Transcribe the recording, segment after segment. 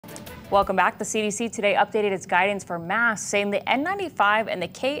Welcome back. The CDC today updated its guidance for masks, saying the N95 and the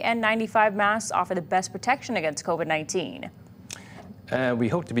KN95 masks offer the best protection against COVID-19. We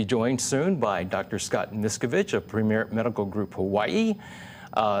hope to be joined soon by Dr. Scott Miscovich of Premier Medical Group Hawaii.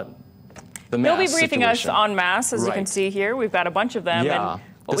 He'll be briefing us on masks, as you can see here. We've got a bunch of them. Yeah. And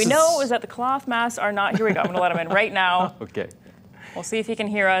what we know is that the cloth masks are not. Here we go. I'm going to let him in right now. Okay. We'll see if he can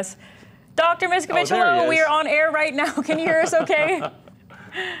hear us. Dr. Miscovich, hello. We are on air right now. Can you hear us okay?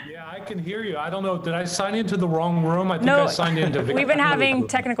 Yeah, I can hear you. I don't know. Did I sign into the wrong room? I think I signed into. We've been having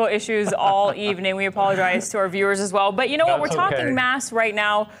technical issues all evening. We apologize to our viewers as well. But you know what? We're talking masks right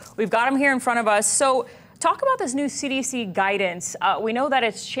now. We've got them here in front of us. So talk about this new CDC guidance. We know that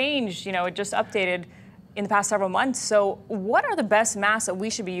it's changed. You know, it just updated in the past several months. So what are the best masks that we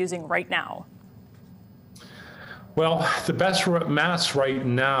should be using right now? Well, the best masks right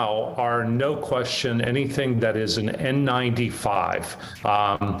now are, no question, anything that is an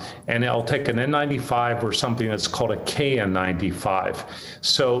N95. And I'll take an N95 or something that's called a KN95.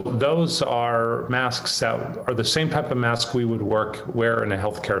 So those are masks that are the same type of mask we would wear in a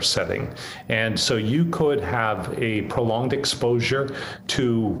healthcare setting. And so you could have a prolonged exposure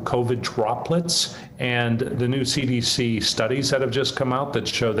to COVID droplets. And the new CDC studies that have just come out that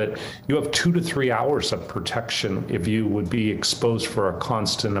show that you have 2 to 3 hours of protection if you would be exposed for a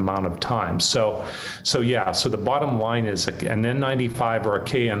constant amount of time. So the bottom line is an N95 or a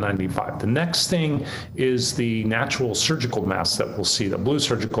KN95. The next thing is the natural surgical masks that we'll see, the blue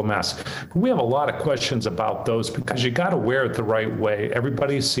surgical masks. We have a lot of questions about those because you got to wear it the right way.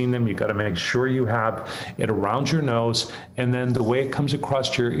 Everybody's seen them. You got to make sure you have it around your nose, and then the way it comes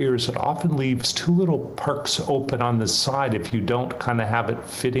across your ears, it often leaves two little perks open on the side if you don't kind of have it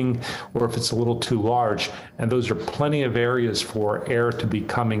fitting, or if it's a little too large, and those are plenty of areas for air to be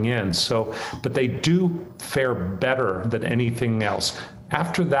coming in. So, but they do fare better than anything else.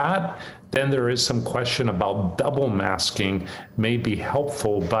 After that, then there is some question about double masking may be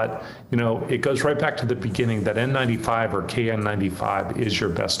helpful, but you know, it goes right back to the beginning that N95 or KN95 is your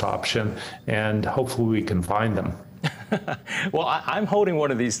best option, and hopefully we can find them. Well, I'm holding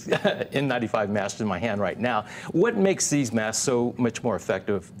one of these N95 masks in my hand right now. What makes these masks so much more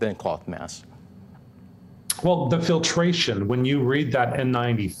effective than cloth masks? Well, the filtration, when you read that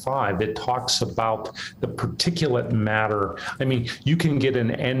N95, it talks about the particulate matter. I mean, you can get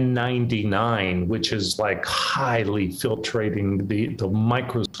an N99, which is like highly filtrating the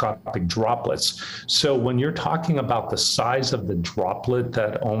microscopic droplets. So when you're talking about the size of the droplet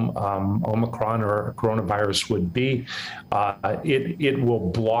that Omicron or coronavirus would be, it will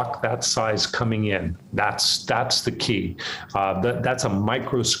block that size coming in. That's the key. That's a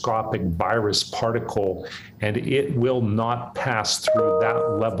microscopic virus particle, and it will not pass through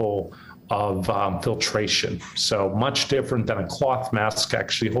that level of filtration. So much different than a cloth mask.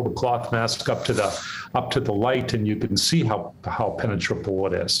 Actually, hold a cloth mask up to the light, and you can see how penetrable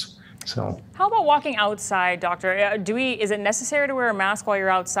it is. So, how about walking outside, doctor? Is it necessary to wear a mask while you're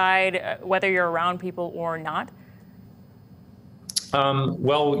outside, whether you're around people or not?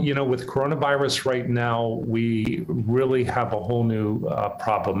 Well, you know, with coronavirus right now, we really have a whole new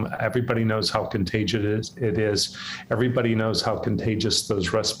problem. Everybody knows how contagious it is. Everybody knows how contagious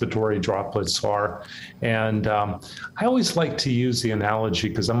those respiratory droplets are. And I always like to use the analogy,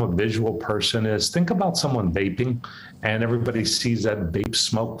 because I'm a visual person, is think about someone vaping and everybody sees that vape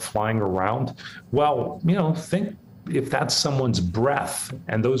smoke flying around. Well, you know, think if that's someone's breath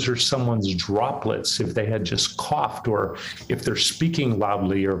and those are someone's droplets, if they had just coughed, or if they're speaking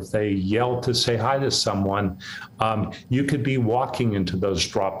loudly, or if they yell to say hi to someone, you could be walking into those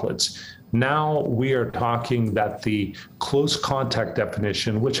droplets. Now we are talking that the close contact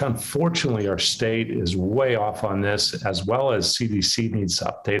definition, which unfortunately our state is way off on this, as well as CDC needs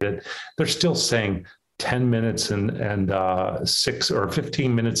updated. They're still saying 10 minutes and 6 or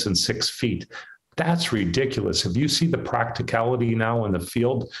 15 minutes and 6 feet. That's ridiculous. If you see the practicality now in the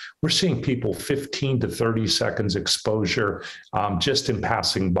field, we're seeing people 15 to 30 seconds exposure just in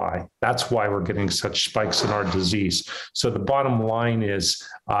passing by. That's why we're getting such spikes in our disease. So the bottom line is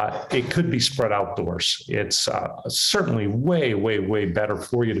it could be spread outdoors. It's certainly way, way, way better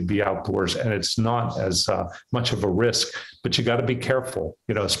for you to be outdoors, and it's not as much of a risk, but you got to be careful,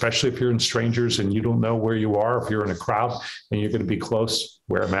 you know, especially if you're in strangers and you don't know where you are. If you're in a crowd and you're going to be close,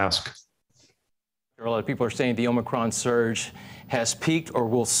 wear a mask. A lot of people are saying the Omicron surge has peaked or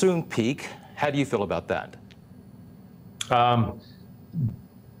will soon peak. How do you feel about that?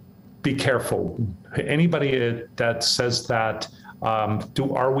 Be careful. Anybody that says that,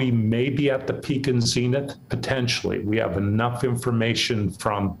 are we maybe at the peak and zenith? Potentially. We have enough information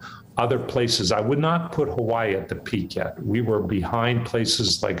from other places. I would not put Hawaii at the peak yet. We were behind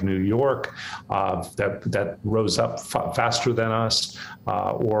places like New York that rose up faster than us,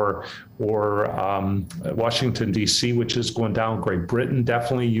 or Washington, D.C., which is going down. Great Britain,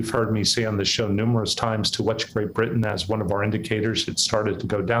 definitely. You've heard me say on the show numerous times to watch Great Britain as one of our indicators. It started to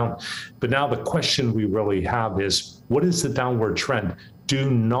go down. But now the question we really have is, what is the downward trend? Do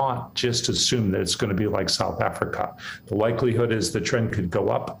not just assume that it's going to be like South Africa. The likelihood is the trend could go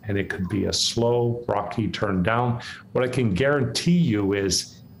up and it could be a slow, rocky turn down. What I can guarantee you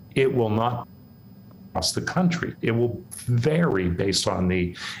is it will not across the country. It will vary based on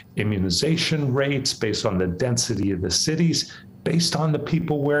the immunization rates, based on the density of the cities, based on the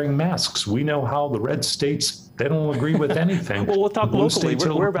people wearing masks. We know how the red states, they don't agree with anything. Well, we'll talk locally.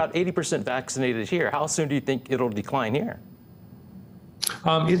 We're about 80% vaccinated here. How soon do you think it'll decline here?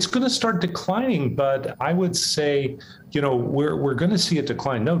 It's going to start declining, but I would say, we're going to see it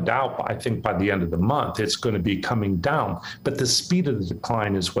decline, no doubt. I think by the end of the month, it's going to be coming down. But the speed of the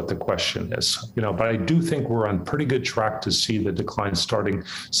decline is what the question is. But I do think we're on pretty good track to see the decline starting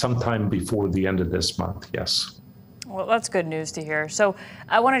sometime before the end of this month. Yes. Well, that's good news to hear. So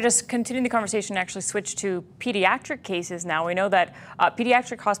I want to just continue the conversation and actually switch to pediatric cases now. We know that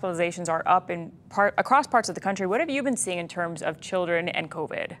pediatric hospitalizations are up across parts of the country. What have you been seeing in terms of children and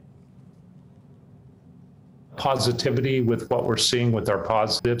COVID? Positivity with what we're seeing with our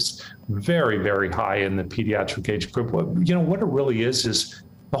positives, very, very high in the pediatric age group. What it really is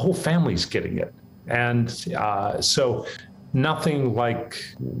the whole family's getting it. And so nothing like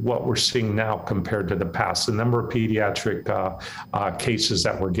what we're seeing now compared to the past. The number of pediatric cases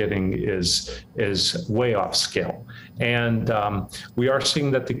that we're getting is way off scale. And we are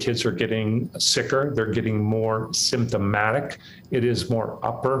seeing that the kids are getting sicker. They're getting more symptomatic. It is more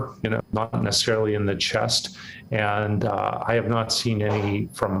upper, not necessarily in the chest. And I have not seen any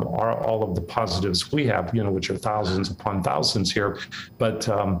from all of the positives we have, which are thousands upon thousands here, but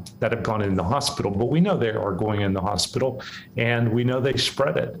that have gone in the hospital. But we know they are going in the hospital, and we know they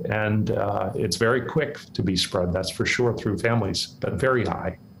spread it. And it's very quick to be spread, that's for sure, through families, but very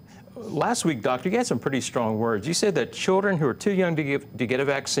high. Last week, Doctor, you had some pretty strong words. You said that children who are too young to get a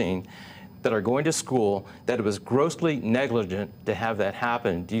vaccine, that are going to school, that it was grossly negligent to have that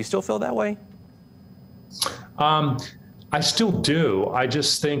happen. Do you still feel that way? I still do. I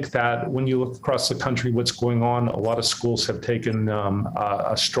just think that when you look across the country, what's going on, a lot of schools have taken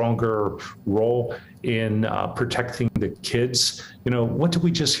a stronger role in protecting the kids. What did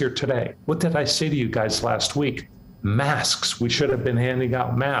we just hear today? What did I say to you guys last week? Masks. We should have been handing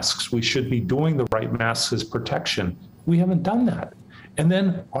out masks. We should be doing the right masks as protection. We haven't done that. And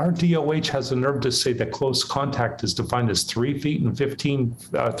then our DOH has the nerve to say that close contact is defined as 3 feet and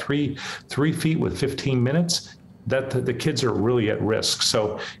 3 feet with 15 minutes, that the kids are really at risk.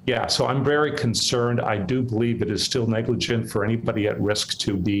 So I'm very concerned. I do believe it is still negligent for anybody at risk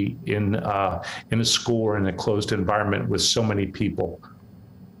to be in a school or in a closed environment with so many people.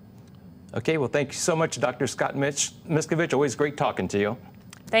 Okay, well, thank you so much, Dr. Scott Miscovich. Always great talking to you.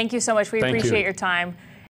 Thank you so much. We appreciate your time.